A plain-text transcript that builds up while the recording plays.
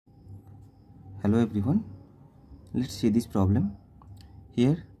Hello everyone, let's see this problem.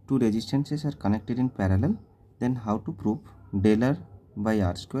 Here two resistances are connected in parallel. Then how to prove del R by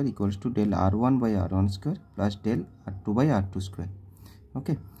R square equals to del R1 by R1 square plus del R2 by R2 square.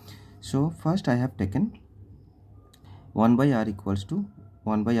 Okay, so first I have taken 1 by R equals to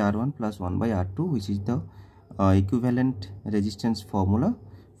 1 by R1 plus 1 by R2, which is the equivalent resistance formula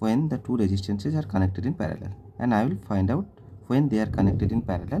when the two resistances are connected in parallel, and I will find out when they are connected in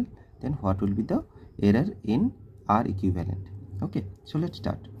parallel then what will be the error in R equivalent. Okay, so let's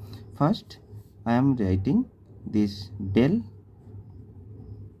start. First I am writing this del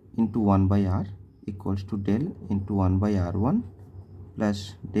into 1 by R equals to del into 1 by R1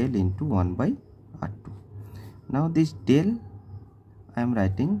 plus del into 1 by R2. Now this del I am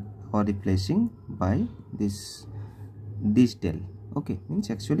writing or replacing by this del. Okay,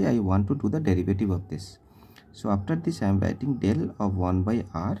 means actually I want to do the derivative of this. So after this I am writing del of 1 by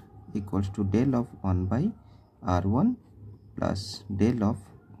R equals to del of 1 by R1 plus del of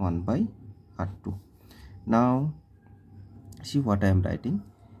 1 by R2. Now see what I am writing.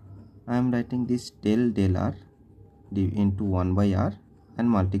 I am writing this del R into 1 by R and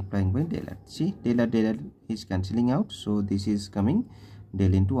multiplying by del R. See, del R is cancelling out, so this is coming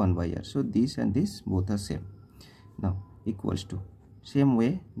del into 1 by R. So this and this both are same. Now equals to same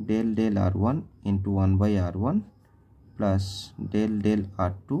way del R1 into 1 by R1 plus del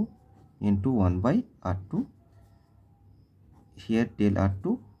R2 into 1 by R2. Here del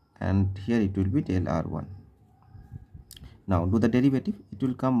R2 and here it will be del R1. Now do the derivative. It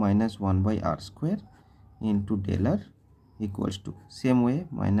will come minus 1 by R square into del R equals to same way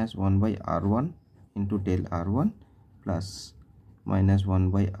minus 1 by R1 into del R1 plus minus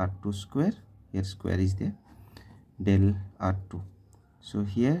 1 by R2 square, here square is there, del R2. So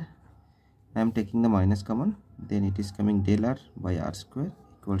here I am taking the minus common, then it is coming del R by R square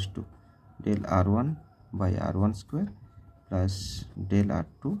equals to del R1 by R1 square plus del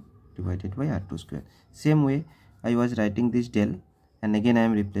R2 divided by R2 square. Same way I was writing this del and again I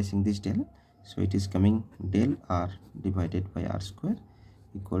am replacing this del, so it is coming del R divided by R square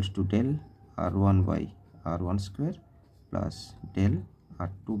equals to del R1 by R1 square plus del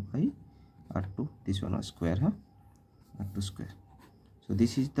R2 by R2, this one was square, R2 square. So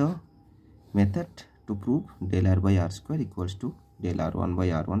this is the method to prove del R by R square equals to del R1 by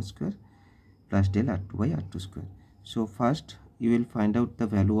R1 square plus del R2 by R2 square. So first you will find out the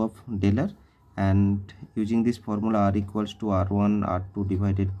value of del R, and using this formula R equals to R1 R2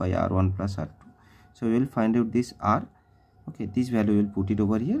 divided by R1 plus R2. So we will find out this R. Okay, this value we will put it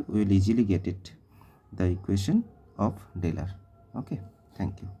over here. We will easily get it, the equation of del R. Okay,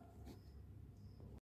 thank you.